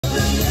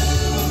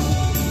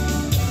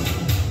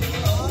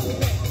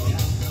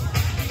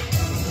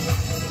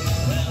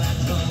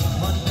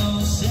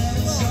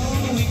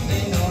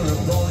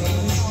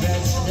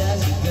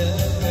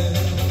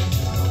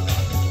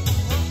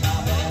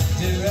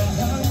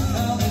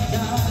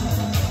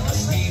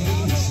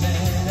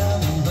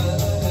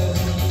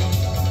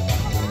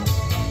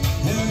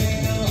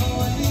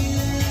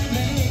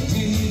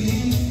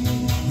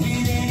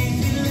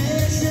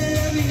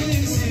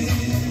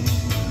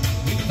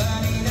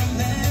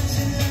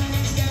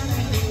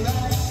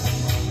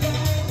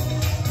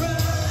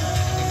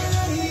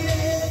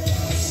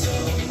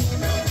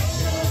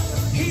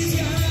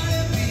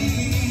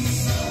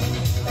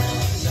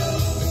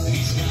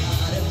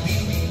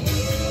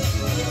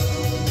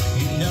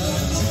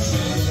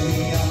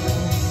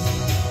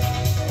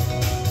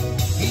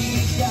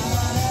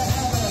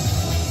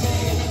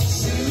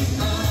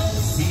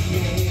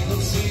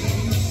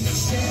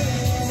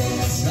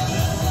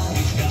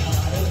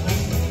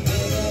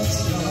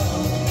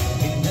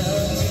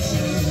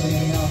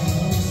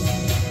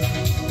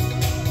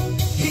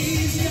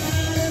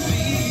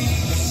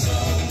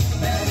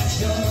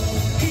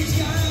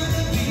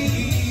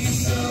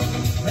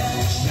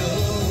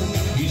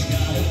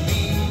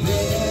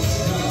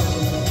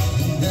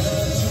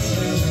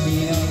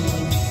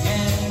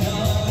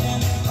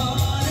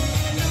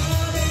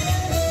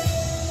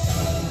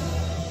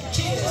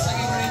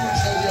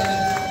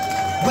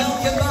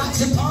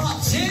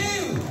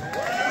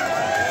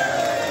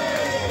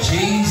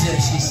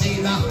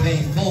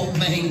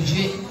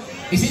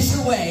Is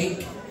this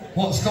awake?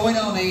 What's going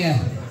on here?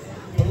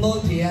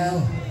 Bloody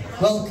hell.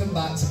 Welcome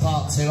back to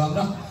part 2.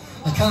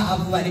 I can't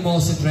have any more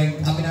to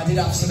drink. I mean, I did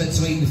have something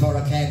to eat before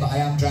I came, but I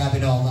am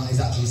driving home. That is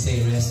actually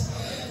serious.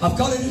 I've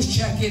got to just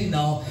check in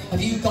though.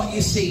 Have you got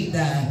your seat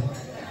there?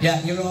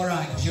 Yeah, you're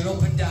alright, because you're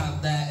up and down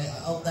there,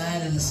 up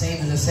there in the seat,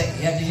 there's a seat.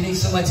 Yeah, did you need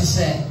somewhere to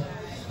sit?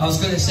 I was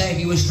going to say, if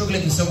you were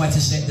struggling for somewhere to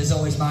sit, there's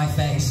always my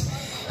face.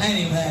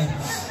 Anyway.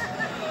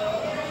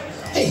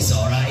 It's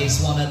alright,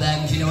 it's one of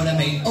them, do you know what I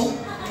mean? Oh,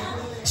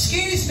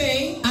 excuse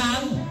me,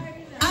 Anne.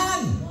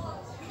 Anne!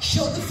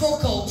 Shut the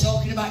fuck up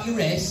talking about your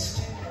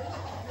wrist.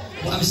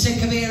 Well, I'm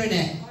sick of hearing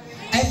it.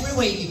 Every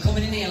week you're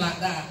coming in here like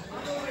that.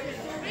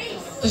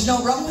 There's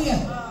no wrong with you.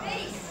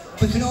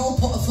 We can all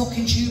put a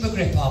fucking tuba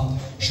grip on.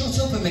 Shut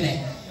up a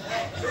minute.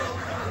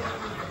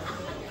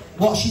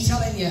 What's she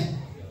telling you?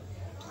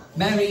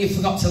 Mary, you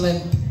forgot to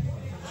limp.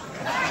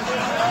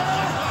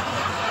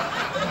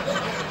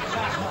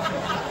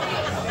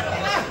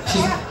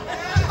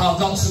 I've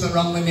got something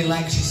wrong with my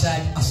legs, she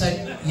said. I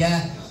said,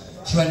 yeah.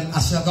 She went, I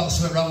said, I've got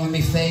something wrong with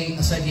my feet.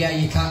 I said, yeah,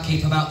 you can't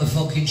keep them out the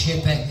fucking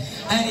chippy.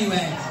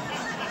 Anyway.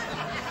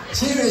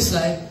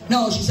 Seriously?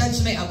 No, she said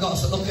to me, I've got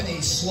to look at it,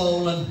 it's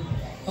swollen.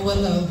 Oh,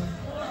 hello.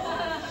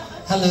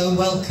 Hello,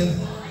 welcome.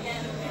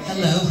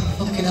 Hello.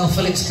 Fucking hell,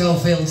 Philip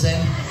Schofield's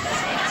in.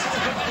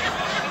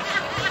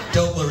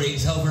 Don't worry,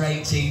 it's over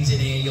 18s in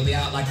here, you'll be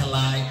out like a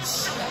light.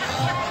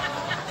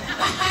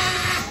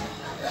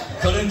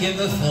 Couldn't give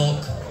a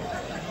fuck.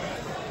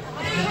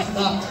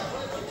 That.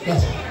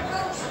 Yes.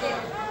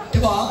 Do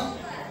what?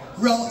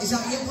 Is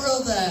that your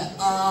brother?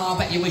 Oh, I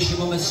bet you wish your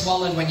mum had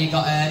swallowed when you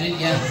got her, didn't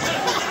you?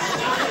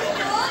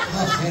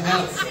 Okay,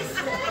 now.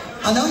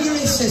 I know you're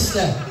his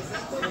sister.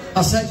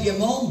 I said your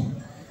mum.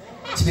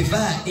 To be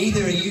fair,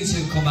 either of you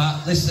two come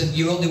out. Listen,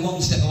 you're only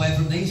one step away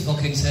from these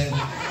fucking two.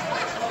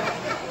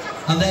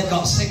 And they've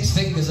got 6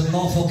 fingers and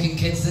more fucking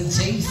kids than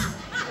teeth.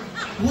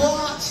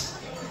 What?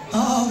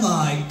 Oh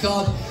my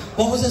God.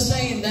 What was I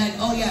saying then?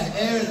 Oh yeah,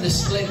 her and the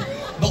split.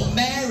 But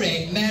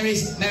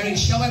Mary,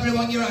 show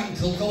everyone your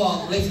ankle. Go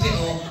on, lift it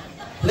up.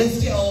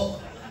 Lift it up.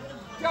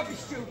 Don't be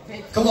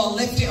stupid. Come on,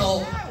 lift it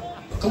up.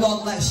 Come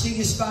on, let's see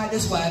your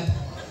spider's web.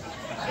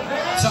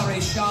 Sorry,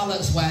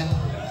 Charlotte's web.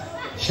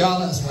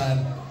 Charlotte's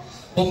web.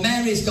 Well,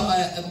 Mary's got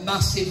a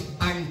massive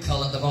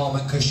ankle at the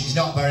moment because she's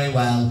not very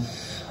well.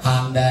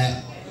 And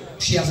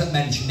she hasn't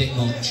mentioned it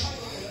much.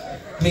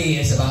 Me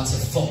is about to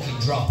fucking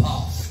drop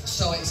off.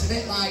 So it's a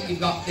bit like we've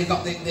got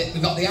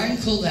the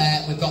ankle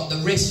there, we've got the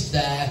wrist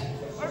there.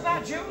 What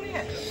about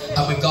Julia?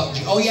 And we've got,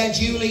 oh yeah,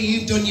 Julie,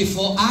 you've done your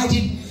foot. I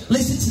did,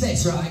 listen to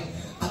this, right?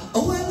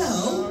 Oh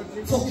hello,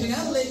 fucking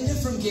hell, Linda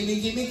from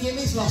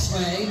Gimmy's lost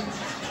weight.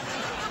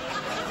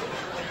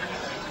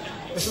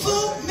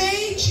 Fuck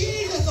me,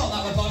 jeez, I thought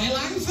that was Bonnie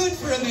Langford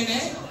for a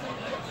minute.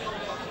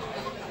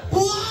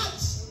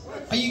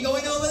 What? Are you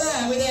going over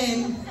there with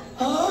him?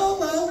 Oh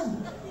well.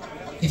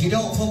 If you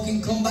don't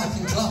fucking come back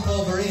and clap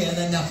over here,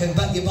 then I can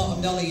bet your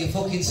bottom dollar your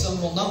fucking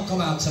son will not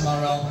come out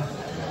tomorrow,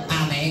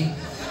 Annie.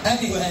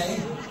 Anyway,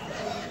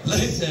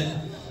 listen,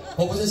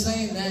 what was I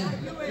saying then?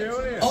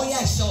 Oh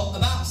yeah, so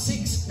about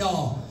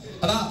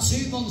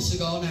 2 months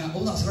ago now.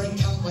 Oh, that's a very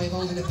camp way of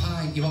holding a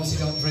pint. You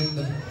obviously don't drink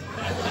them.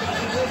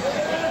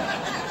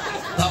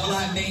 That was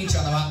like me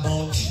trying to act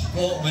butch.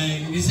 Fuck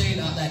me, you see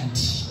that then?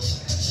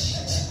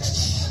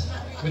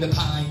 With a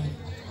pint.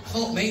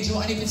 Fuck me, do you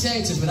want any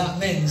potatoes with that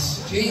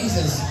mince?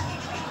 Jesus.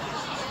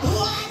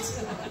 What?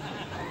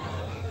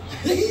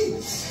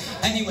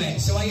 Anyway,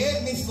 so I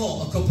hurt my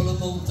foot a couple of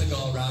months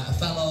ago, right? I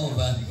fell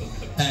over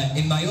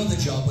in my other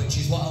job, which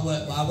is what I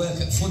work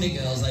at Funny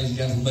Girls, ladies and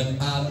gentlemen,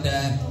 and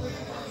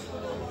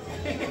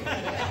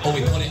oh,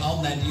 we put it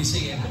on then, do you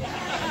see him?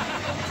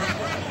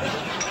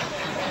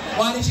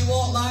 Why did you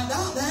walk like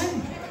that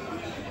then?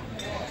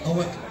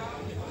 Oh,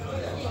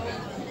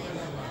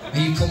 are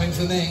you coming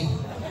for me?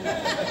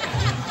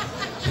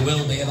 You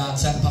will be about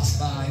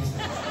 5:10.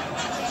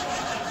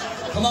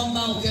 Come on,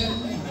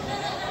 Malcolm.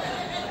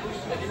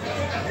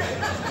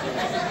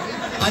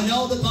 I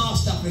know the bar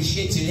staff is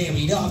shit in here, but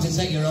you don't have to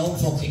take your own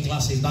fucking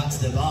glasses back to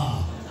the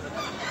bar.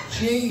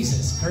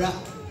 Jesus Christ.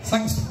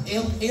 Thanks.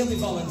 He'll be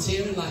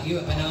volunteering like you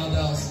at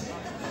Bernardo's.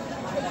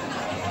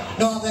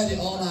 No, I've heard it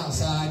all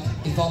outside.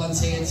 He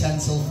volunteered 10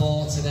 till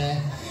 4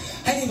 today.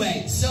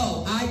 Anyway,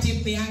 so I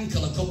did my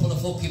ankle a couple of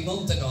fucking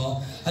months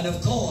ago, and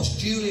of course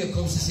Julia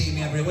comes to see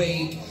me every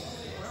week.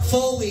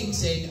 4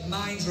 weeks in,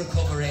 mine's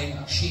recovering,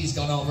 she's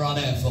gone over on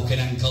her fucking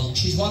ankle.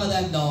 She's one of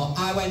them though.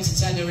 I went to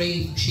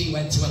Tenerife, she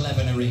went to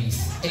Tenerife.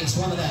 It's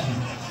one of them.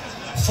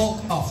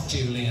 Fuck off,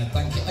 Julia,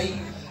 thank you.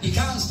 You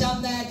can't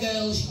stand there,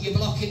 girls, you're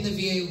blocking the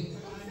view.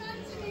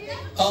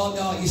 Oh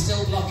no, you're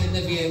still blocking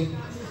the view.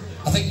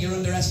 I think you're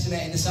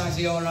underestimating the size of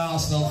your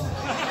arsenal.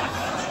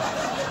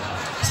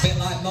 It's a bit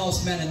like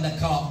most men and their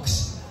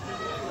cocks.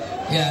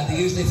 Yeah, they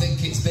usually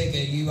think it's bigger,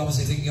 you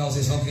obviously think yours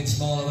is fucking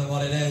smaller than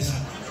what it is.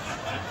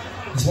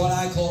 It's what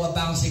I call a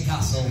bouncy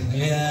castle.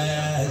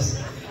 Yes.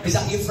 Is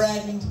that your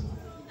friend?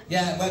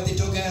 Yeah, where they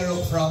dug her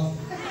up from?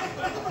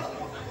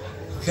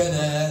 Look at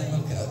her.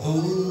 Look at her.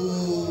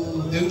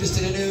 Ooh. Who just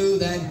did a do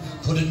then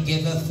couldn't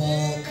give a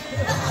fuck.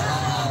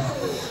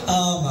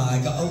 Oh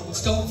my God. Oh,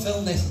 don't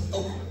film this.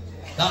 Oh,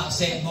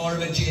 that's it. More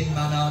of a gin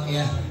man, aren't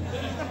you?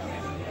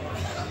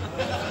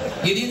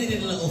 You nearly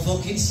did a little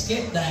fucking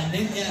skip then,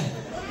 didn't you?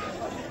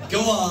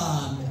 Go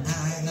on.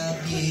 I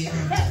love you.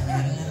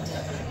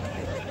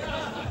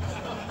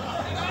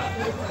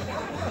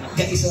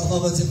 Get yourself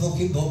over to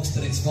fucking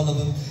Buxton, it's full of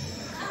them.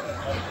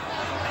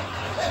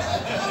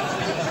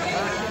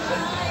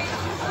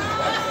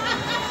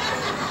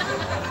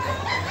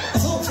 I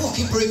thought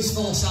fucking Bruce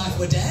Forsyth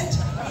were dead.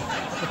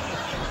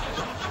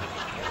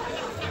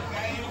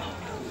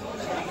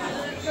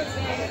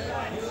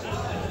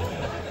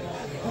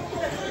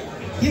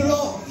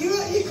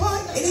 You're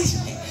quite...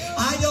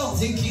 I don't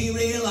think he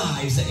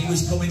realised that he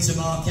was coming to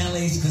Mark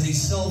Ellis because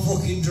he's so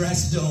fucking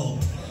dressed up.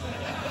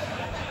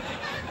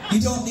 You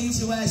don't need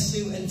to wear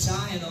suit and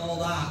tie and all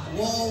that.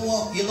 Whoa,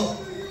 what? You look...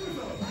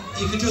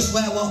 You could just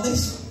wear what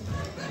this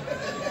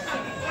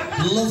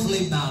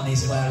lovely man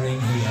is wearing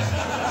here.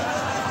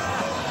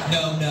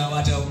 No,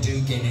 I don't do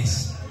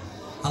Guinness.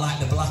 I like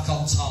the black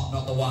on top,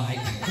 not the white.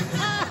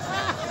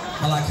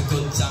 I like a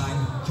good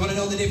time. Do you want to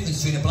know the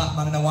difference between a black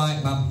man and a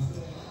white man?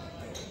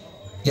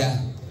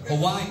 Yeah. A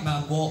white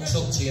man walks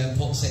up to you and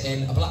puts it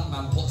in. A black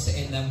man puts it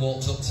in, then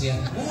walks up to you.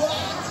 What?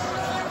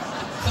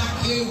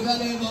 Thank you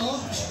very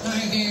much.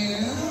 Thank you.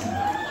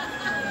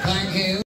 Thank you.